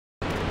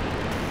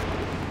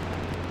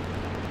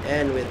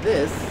And with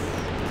this,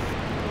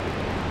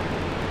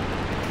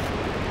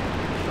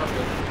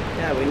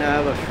 yeah, we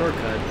now have a shortcut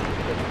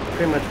that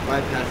pretty much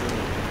bypasses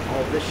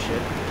all this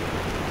shit.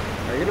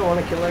 Are you gonna want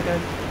to kill that guy?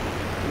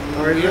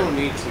 Or you don't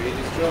need to. You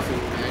just draw some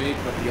humanity,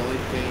 but the only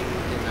thing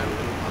in that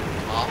room on the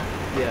top,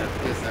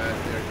 is that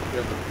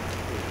there's a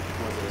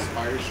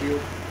spider shield.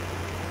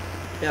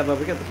 Yeah, but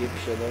we got the keeper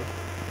shield though.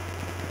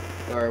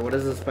 Or what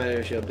does the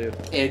spider shield do?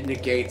 It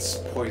negates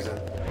poison.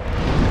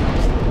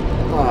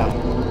 Oh.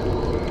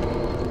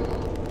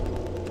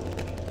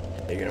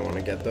 You're gonna want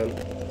to get them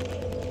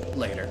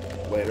Later.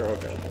 later.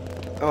 Okay.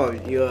 Oh,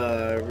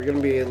 we're gonna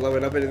be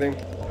leveling up anything?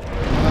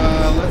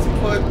 Let's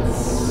put.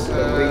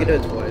 We can do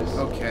it twice.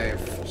 Okay.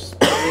 Just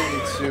put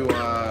it into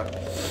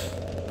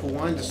put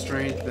one into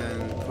strength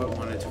and put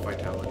one into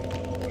vitality.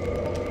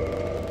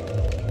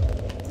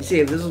 You see,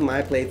 if this was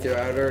my playthrough,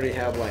 I would already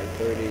have like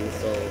 30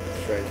 soul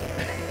strength.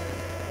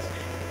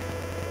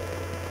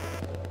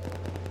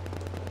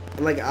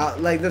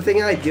 Like the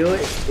thing I do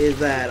is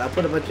that I'll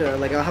put a bunch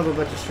of I'll have a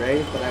bunch of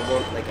strength, but I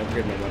won't like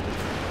upgrade my weapons.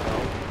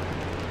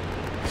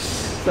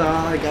 So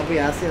like I'll be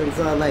asking,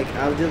 so like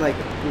I'll do like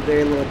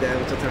very little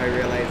damage until I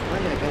realize, oh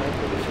yeah, I gotta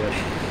upgrade this shit.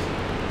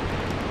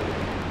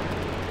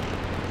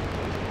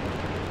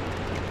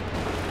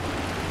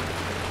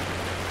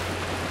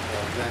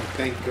 Well, then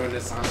thank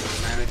goodness I'm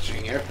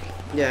managing it.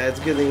 Yeah, it's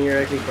good that you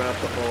actually brought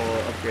up the whole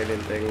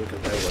upgrading thing,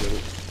 because I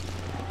wouldn't.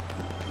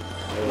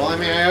 Well, I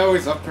mean, I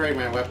always upgrade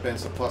my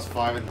weapons to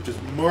 +5 and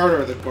just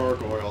murder the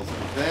gargoyles,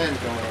 and then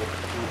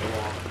move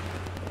along.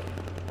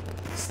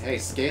 Hey,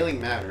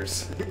 scaling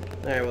matters.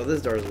 Alright, well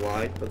this door is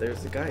locked, but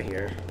there's the guy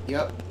here.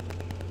 Yep.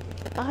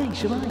 Aye,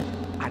 Shemai,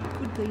 and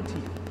good day to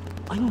you.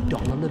 I'm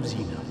Donald of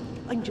Xena.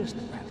 I'm just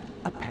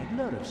a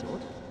peddler of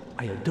sorts.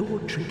 I adore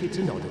trinkets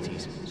and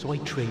oddities, so I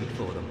trade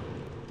for them.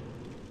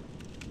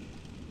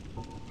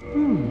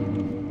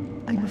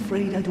 I'm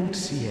afraid I don't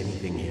see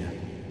anything here.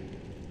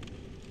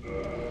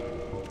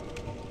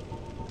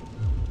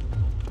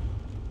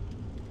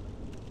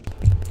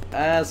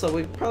 So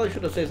we probably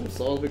should have saved some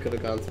souls. We could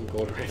have gotten some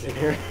gold right in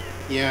here.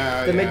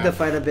 Yeah, to make the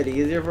fight a bit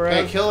easier for us.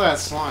 Hey, kill that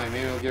slime.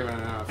 Maybe it'll give it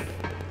enough.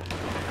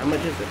 How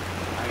much is it?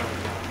 I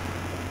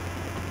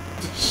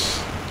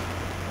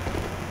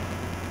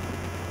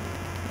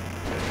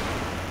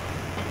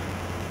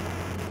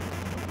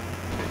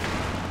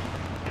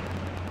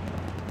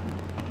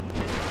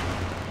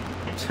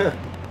don't know.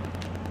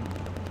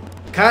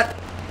 Cut!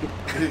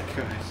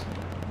 Gosh.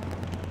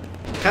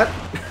 Cut!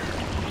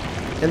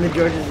 And the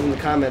Georges in the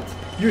comments,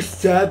 you're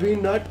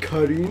stabbing, not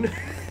cutting.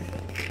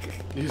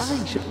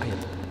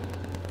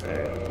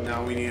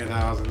 No, we need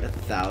 1,000.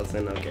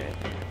 1,000, okay.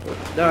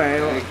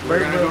 Alright, we're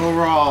gonna go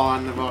raw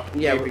on the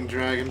Gaping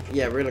Dragon.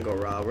 Yeah, we're gonna go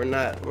raw. We're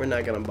not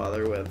gonna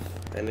bother with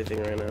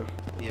anything right now.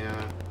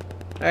 Yeah.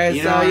 Alright,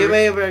 so you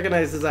may have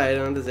recognized this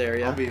item in this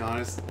area. I'll be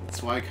honest,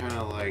 that's why I kind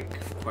of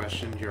like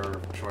questioned your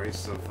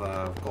choice of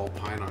Gold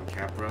Pine on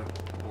Capra,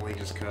 only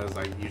just because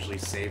I usually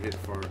save it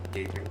for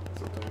Gaping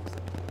sometimes.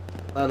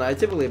 Oh no, I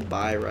typically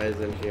buy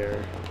Ryzen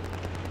here.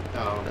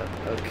 Oh.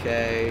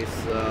 Okay,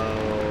 so...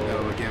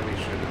 No, again, we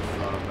should have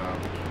thought about...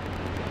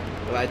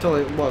 Well, I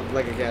totally... Well,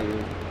 like,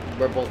 again,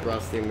 we're both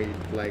rusty and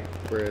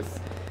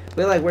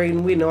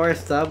we know our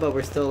stuff, but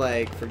we're still,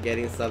 like,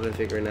 forgetting stuff and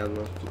figuring out,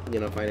 you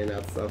know, finding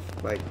out stuff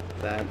like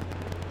that.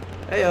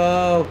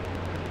 Heyo!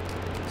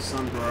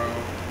 Sunbro.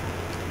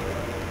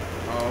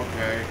 Oh,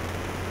 okay.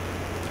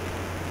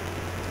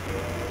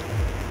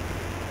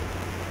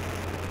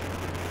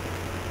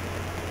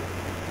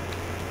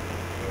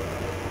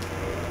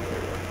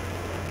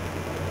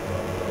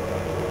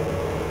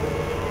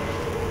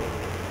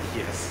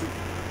 Yes.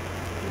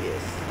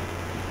 Yes.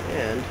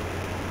 And...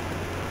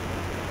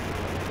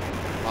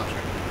 Watch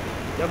it.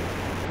 Yep.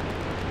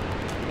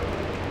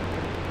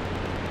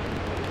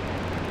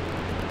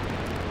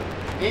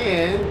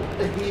 And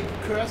a heap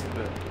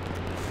crossbow.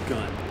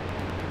 Gun.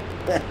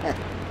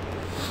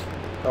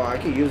 Oh, I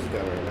could use a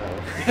gun right now.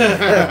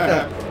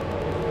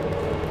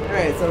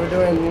 Alright, so we're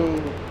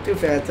doing 2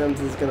 phantoms.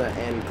 This is gonna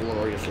end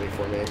gloriously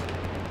for me.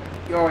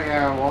 Oh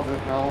yeah, all the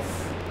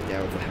health.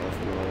 Yeah, with the health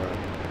and all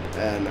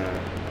that.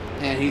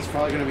 And he's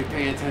probably going to be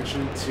paying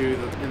attention to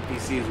the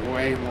NPCs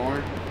way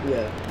more.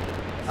 Yeah.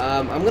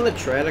 I'm gonna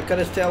try to cut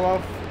his tail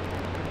off.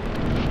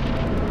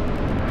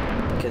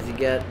 Because you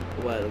get,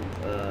 what,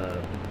 a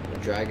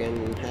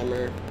dragon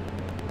hammer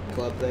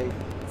club thing?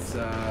 It's,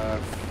 I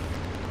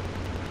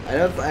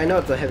know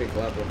it's a heavy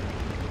club.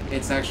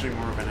 it's actually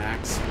more of an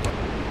axe.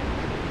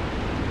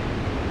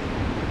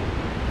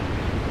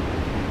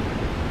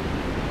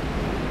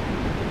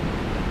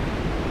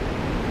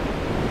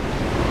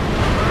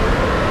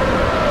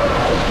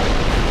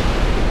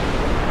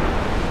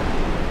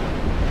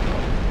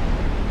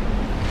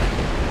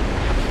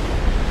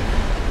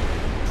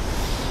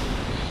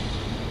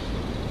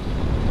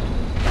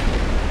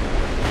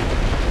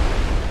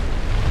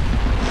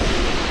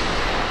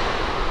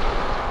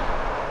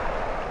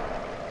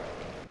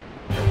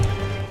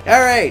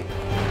 Alright!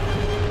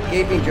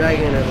 Gaping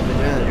dragon of the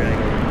banana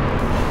dragon.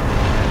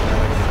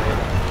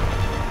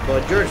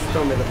 But George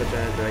told me the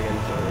vagina dragon,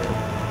 so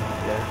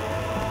yeah.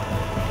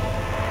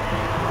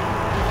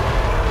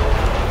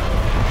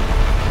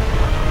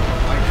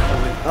 I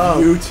call it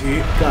Oh,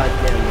 beauty. God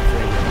damn the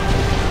flame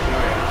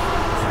rate.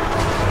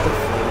 The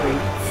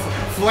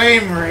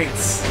flame rate. Flame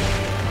rates.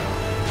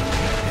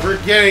 We're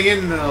getting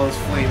into those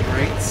flame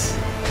rates.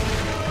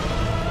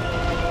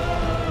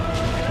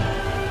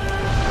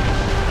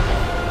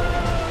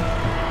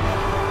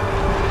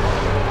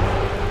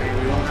 Hey,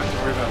 we don't have to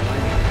worry about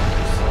lightning.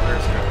 So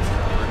there's covered.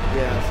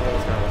 Yeah, so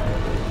it's not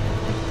covered.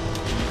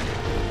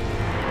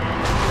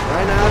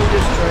 Right now I'm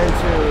just trying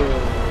to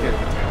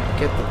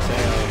get the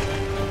tail.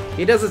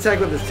 He does attack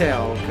with his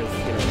tail, because,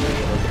 you know,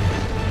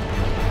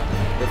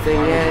 the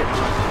thing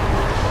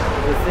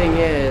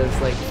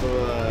is, like,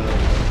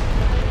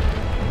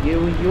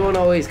 you won't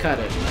always cut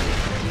it.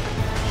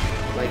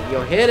 Like,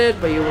 you'll hit it,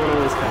 but you won't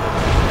always cut it.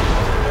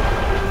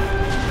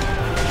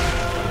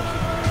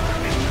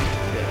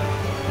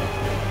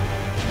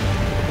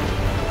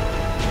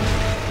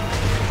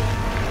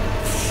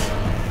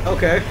 Yeah.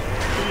 Okay.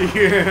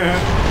 Yeah.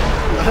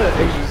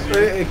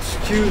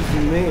 Excuse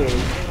me.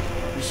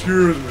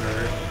 Excuse me.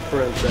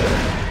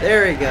 Princess.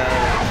 There we go.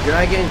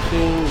 Dragon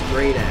King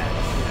Great Axe.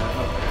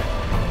 Yeah, okay.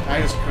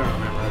 I just couldn't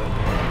remember that.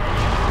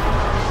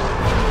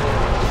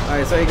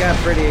 Alright, so he got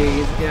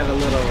pretty. He got a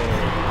little.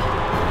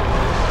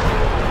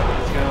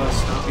 He's got a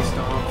stompy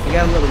stomp. He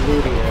got a little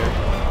booty there.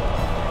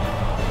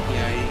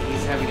 Yeah,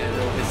 he's having a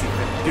little hissy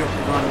fit. Dude,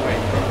 run away,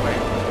 run away.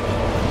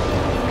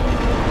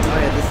 Oh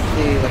yeah, this is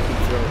the lucky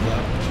throw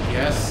block.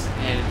 Yes,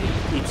 and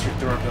it eats your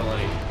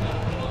durability.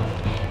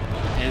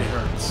 And it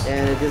hurts.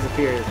 And it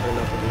disappears for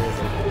no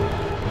reason.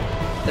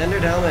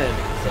 Standard helmet,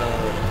 so.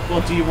 Well,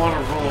 do you want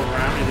to roll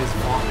around in his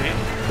vomit?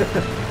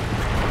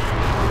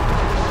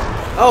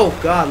 Oh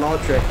god, null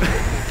trick.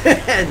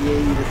 Yeah,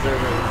 you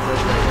deserve it.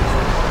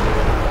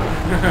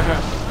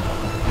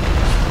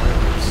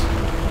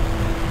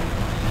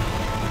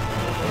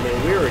 I mean,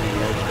 we already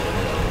mentioned it.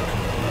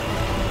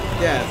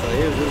 Yeah, so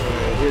here's this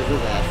one. Here's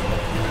this asshole.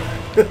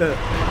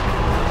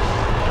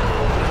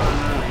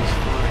 No, he's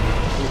fine.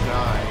 He'll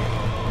die.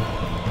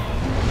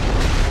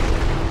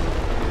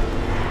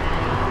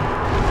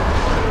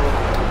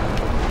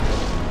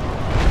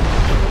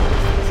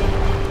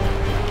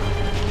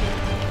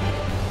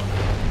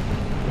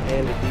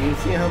 And do you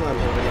see how I'm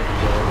holding up the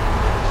door?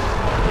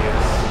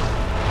 Yes.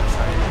 That's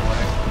how you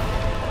play.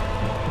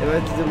 If I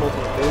just do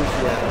multiple things,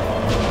 yeah. I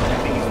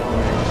think he's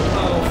vomiting.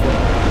 Oh,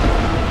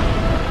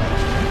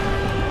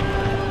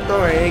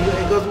 don't worry,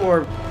 it goes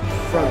more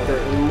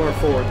more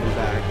forward than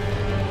back.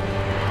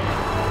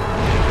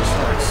 He just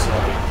starts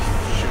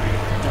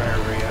shooting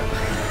diarrhea.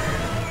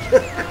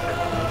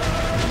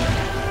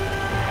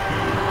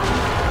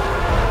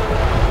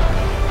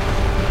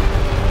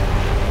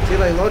 See,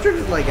 like, Lotrin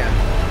is like a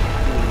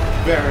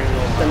Very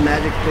low. the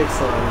magic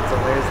pixel, and so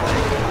there's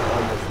like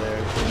almost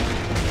there.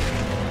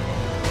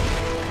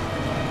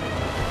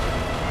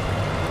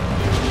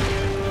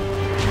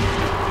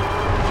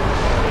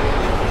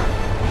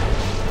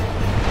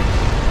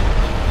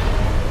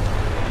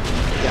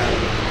 Got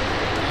him.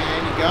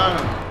 And you got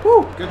him.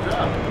 Woo! Good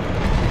job.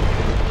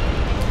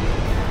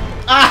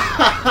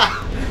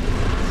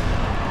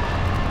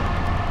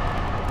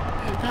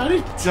 How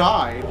did he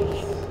die?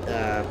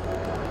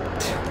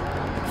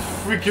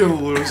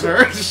 Freaking loser.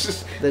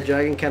 The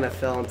dragon kind of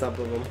fell on top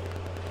of him.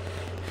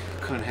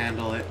 Couldn't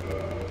handle it.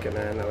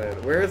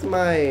 Where's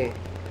my...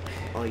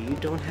 Oh, you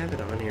don't have it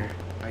on here.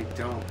 I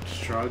don't.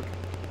 Shrug.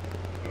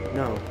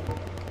 No.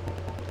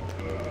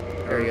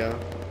 There we go.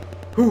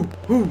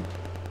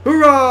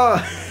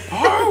 Hoorah!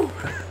 Oh!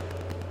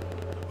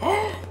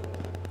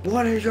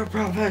 What is your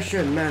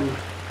profession, man?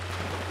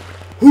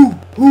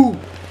 Hoorah!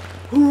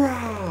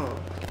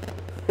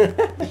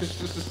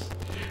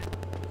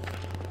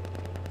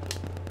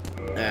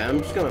 Yeah, I'm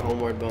just gonna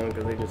homeward bone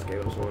because they just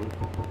gave us one.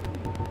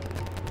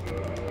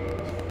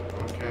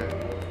 Okay.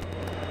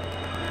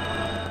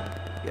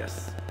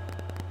 Yes.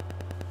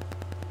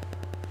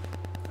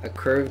 A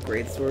curved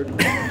greatsword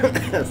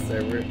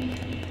server.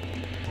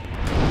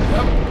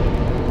 Yep.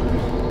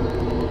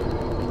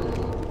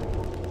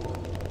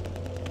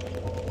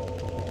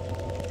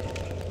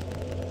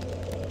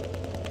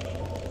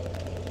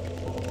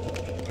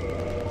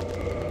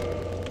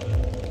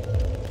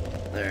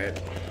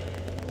 Alright.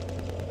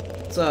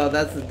 So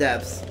that's the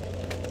depths.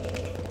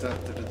 Da,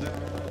 da, da, da.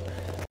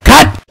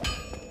 Cut!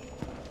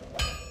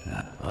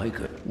 I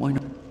could. Why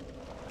not?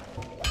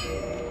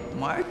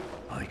 What?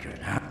 I could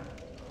have.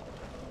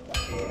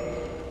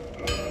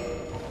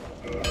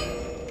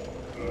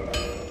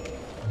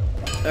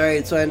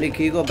 Alright, so Andy,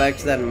 can you go back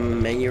to that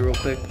menu real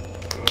quick?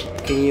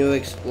 Can you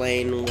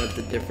explain what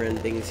the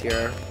different things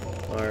here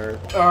are?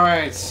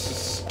 Alright,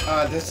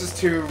 this is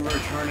to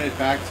return it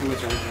back to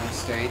its original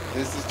state.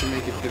 This is to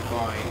make it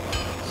divine.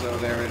 So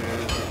there it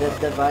is. The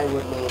divine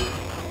would mean.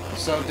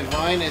 So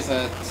Divine is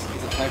a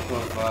type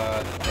of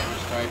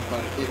damage type,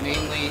 but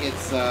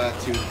it's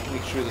to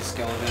make sure the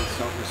skeletons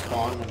don't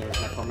respawn when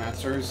there's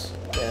necromancers.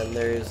 And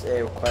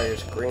it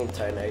requires green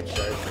Titanite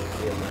shards to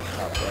be in the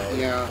top right.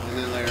 Yeah, and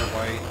then layer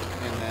white,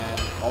 and then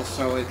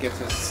also it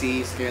gets a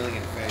C scaling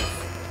and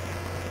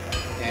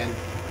faith. And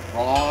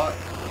raw,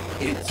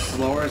 it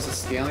lowers the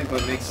scaling,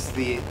 but makes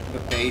the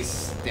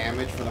base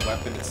damage for the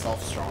weapon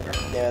itself stronger.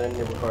 Yeah, and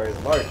then it requires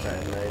large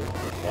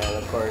Titanite, and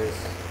of course.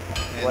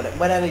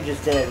 What Eddie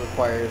just did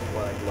requires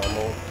like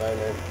normal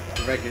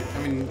Titanite. Regular. I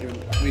mean,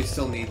 we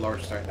still need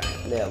large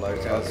Titanite. Yeah, large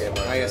Titanite.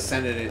 Okay, I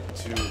ascended it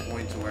to a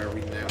point to where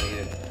we now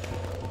need it.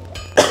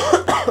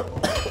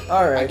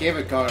 Alright. I gave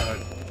it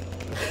godhood.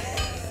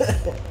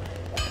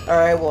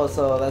 Alright, well,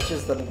 so that's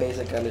just the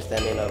basic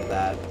understanding of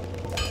that.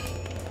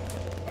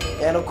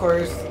 And of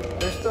course,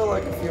 there's still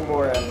like a few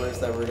more embers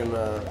that we're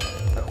gonna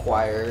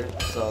acquire.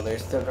 So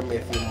there's still gonna be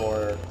a few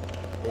more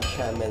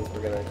enchantments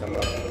we're gonna come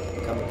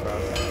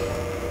across.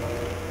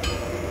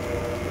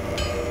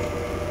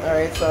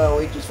 Alright, so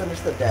we just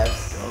finished the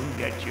devs. Don't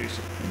get you.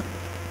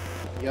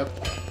 Yep.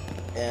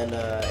 And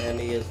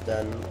Andy is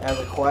done. Has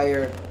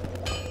acquired.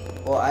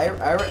 Well, I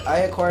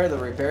acquired the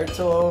repair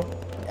tool.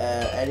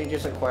 Eddie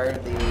just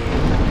acquired the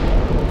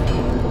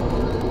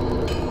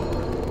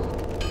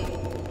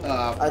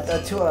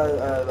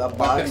a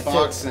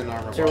box and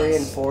armor to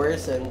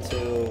reinforce and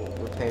to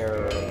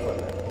repair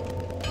equipment.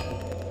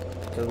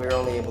 Because we were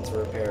only able to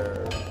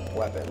repair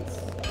weapons,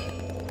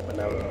 but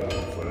now we're going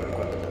for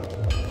equipment now.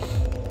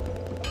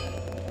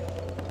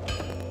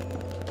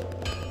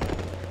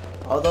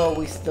 Although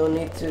we still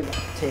need to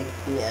take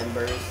the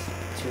embers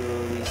to,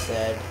 we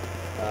said,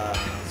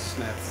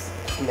 Smiths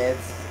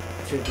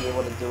to be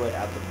able to do it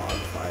at the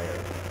bonfire.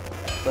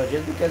 So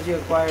just because you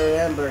acquire an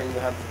ember and you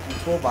have the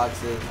 2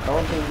 toolboxes,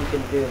 don't think you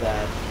can do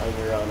that on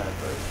your own at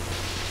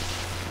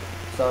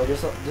first. So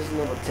just a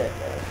little tip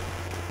there.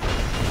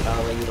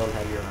 When you don't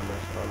have your armor.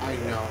 I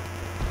know.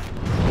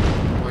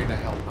 Why the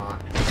hell not?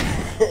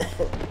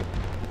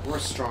 We're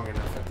strong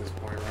enough at this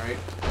point, right?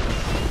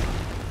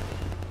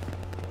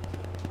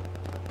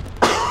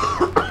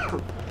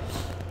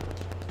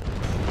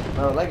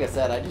 Like I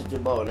said, I just do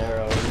bow and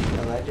arrow,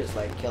 and I just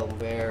like kill them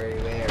very,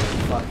 very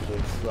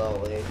fucking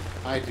slowly.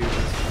 I do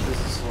this. This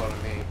is slow to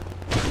me.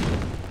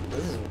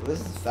 This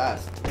is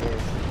fast. Yeah.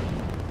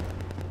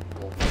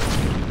 Well,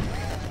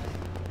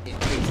 it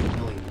takes a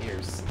million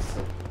years.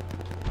 So.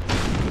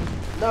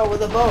 No,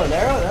 with a bow and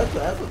arrow,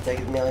 that's what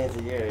takes millions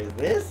of years.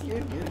 This,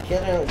 you're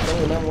killing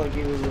them like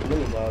he was a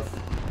mini boss.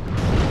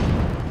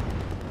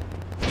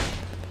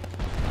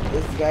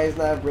 This guy's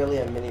not really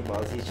a mini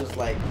boss. He's just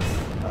like.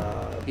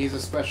 He's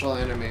a special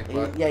enemy,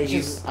 but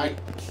he's just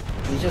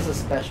a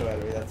special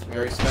enemy. That's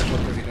very special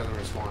because he doesn't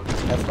respond.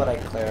 That's what I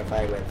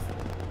clarify with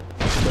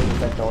things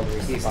that don't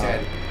respond. He's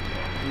dead.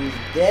 He's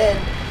dead.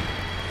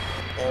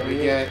 And we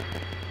get.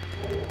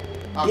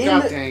 Oh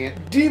Demon, god dang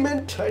it!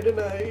 Demon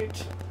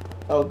Titanite.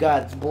 Oh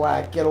god, it's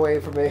black. Get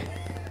away from me.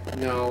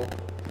 No.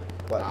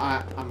 What?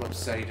 I'm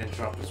upset he didn't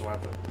drop his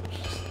weapon.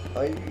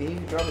 Oh, he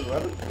dropped his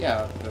weapon?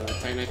 Yeah, the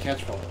Titanite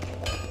catchpole.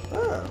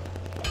 Oh.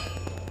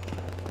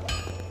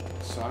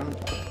 So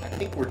I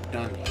think we're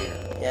done here.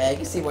 Yeah, I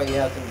can see why you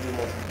have to do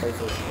multiple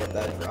playthroughs to get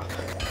that drop.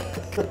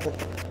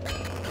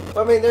 I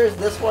mean, there's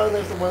this one,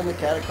 there's the one in the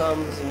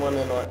Catacombs, and one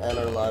in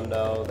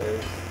Orlando,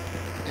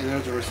 And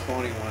there's a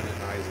respawning one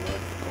in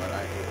Islip, but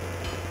I hate it.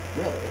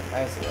 Really?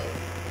 Islip.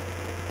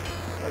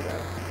 Okay.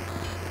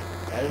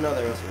 I didn't know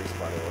there was a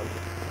respawning one.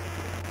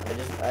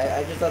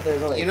 I just thought there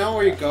was only... You know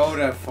where you go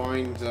to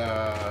find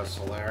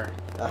Solaire?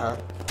 Uh-huh.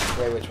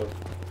 Wait, which one?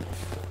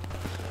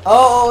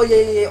 Oh,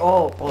 yeah.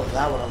 Oh,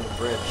 that one on the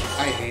bridge.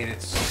 I hate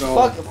it so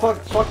much.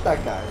 Fuck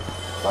that guy.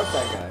 Fuck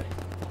that guy.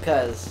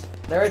 Because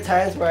there are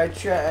times where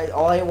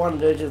all I want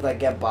to do is just like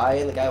get by,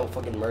 and the guy will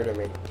fucking murder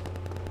me.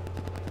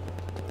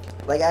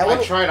 Like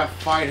I try to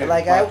fight him,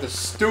 like the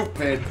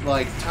stupid,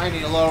 like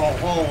tiny little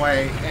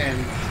hallway,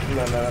 and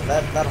no,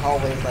 that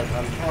hallway is like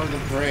on the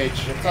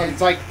bridge. It's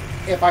like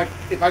if I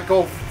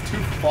go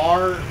too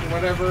far,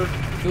 whatever.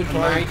 Too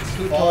tight.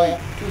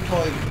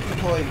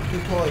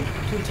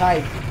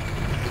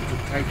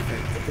 Tight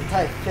fit. It's a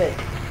tight fit.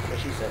 What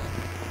she said.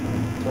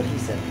 What he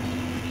said.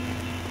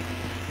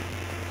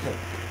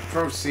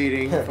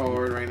 Proceeding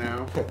forward right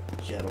now.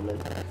 Gentlemen.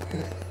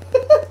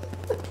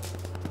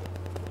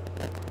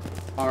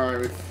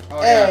 Alright.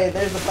 Oh, hey, yeah.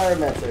 there's the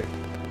Pyromancer.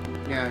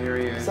 Yeah, here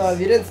he is. So if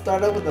you didn't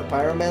start out with the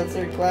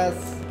Pyromancer class,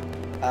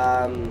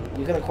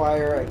 you can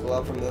acquire a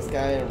glove from this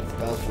guy and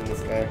spells from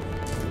this guy.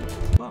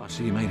 Well, I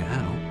see you made it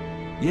out.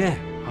 Yeah,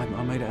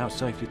 I made it out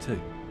safely too.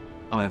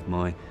 I have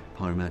my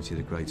Pyromancy of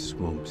the Great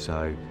Swamp,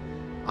 so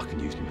I can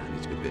usually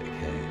manage with a bit of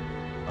care.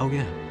 Oh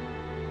yeah,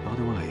 by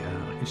the way,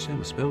 I can share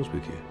my spells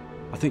with you.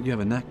 I think you have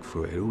a knack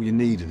for it. All you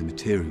need are the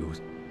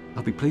materials.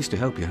 I'll be pleased to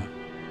help you.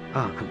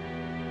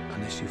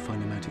 Unless you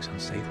find the magic's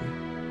unsavory.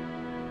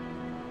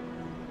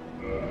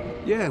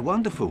 Yeah,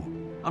 wonderful.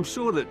 I'm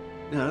sure that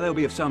they'll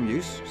be of some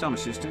use, some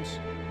assistance.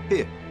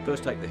 Here,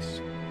 first take this.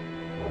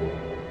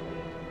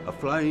 A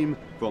flame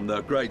from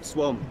the Great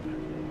Swamp.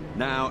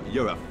 Now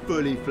you're a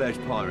fully fledged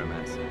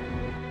pyromancer.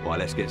 Why,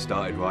 let's get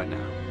started right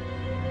now.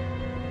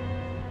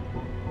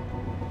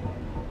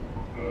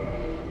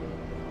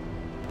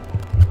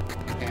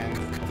 And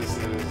this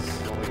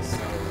is only so.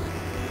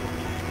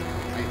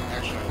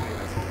 Actually, I think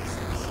that's what it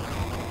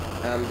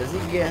says.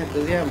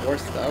 Does he have more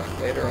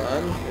stuff later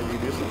on if you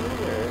do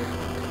something, or?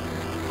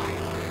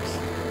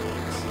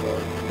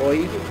 Well,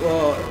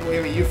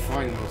 you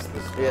find most of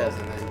the spells Yeah.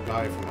 and then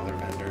buy from other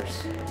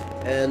vendors.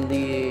 And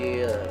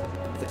the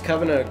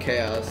Covenant of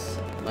Chaos,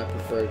 my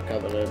preferred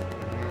covenant.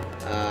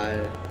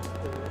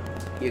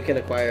 You can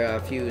acquire a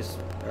few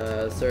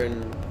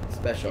certain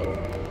special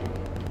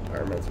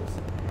pyromancers.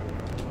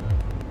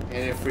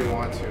 And if we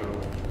want to,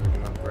 we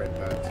can upgrade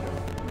that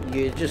too.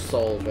 You just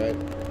souls, right?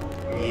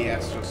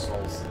 Yes, just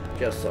souls.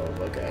 Just souls,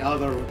 okay.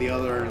 The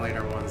other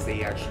later ones,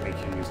 they actually make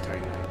you use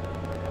Titanite.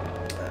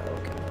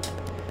 Okay.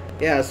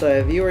 Yeah, so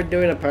if you were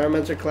doing a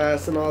pyromancer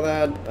class and all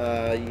that,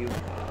 you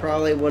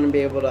probably wouldn't be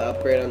able to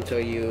upgrade until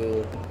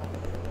you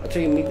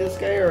meet this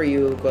guy, or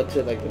you go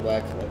to like the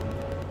blacksmith.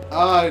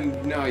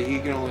 No, you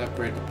can only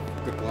upgrade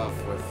the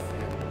glove with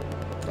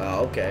him.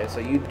 Oh, okay. So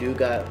you do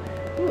got.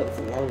 Oh, it's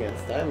a long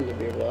ass time to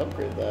be able to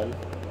upgrade that.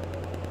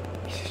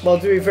 Well,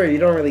 to be fair, you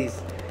don't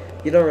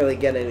really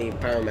get any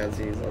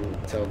pyromancies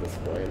until this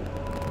point.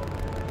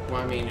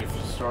 Well, I mean, if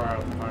you start out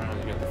with fire,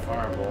 you get the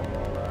fireball and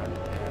all that.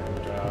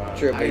 And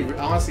True,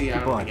 honestly, I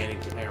don't Goodbye. think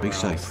anything. Be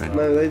safe, friend.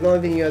 No, the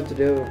only thing you have to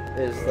do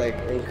is like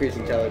increase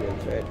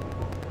intelligence, right?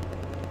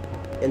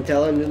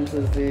 Intelligence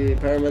is the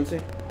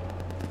pyromancy.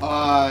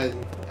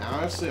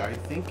 Honestly, I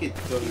think it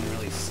doesn't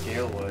really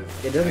scale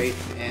with It doesn't-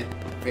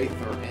 faith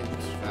or int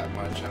that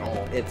much at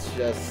all. It's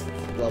just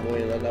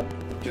leveling it up.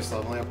 Just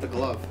leveling up the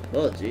glove.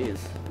 Oh, jeez.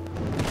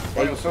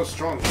 But it was so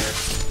strong here.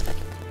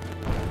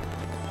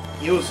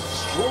 It was the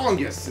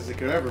strongest as it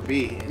could ever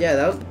be. Yeah,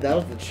 that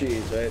was the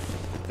cheese, right?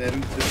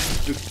 Then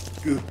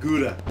the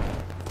Gouda.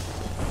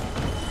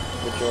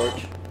 The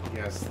George.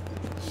 Yes,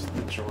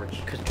 the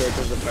George. Because George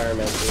was a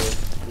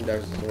pyromancer. And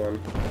Dark's is one.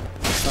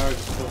 I thought it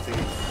was something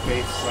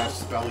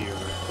faith/spell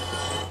user.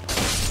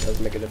 Does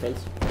it make a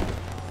difference?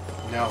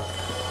 No.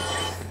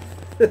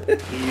 He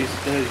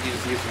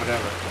just used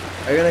whatever.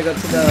 Are you gonna go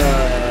to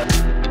the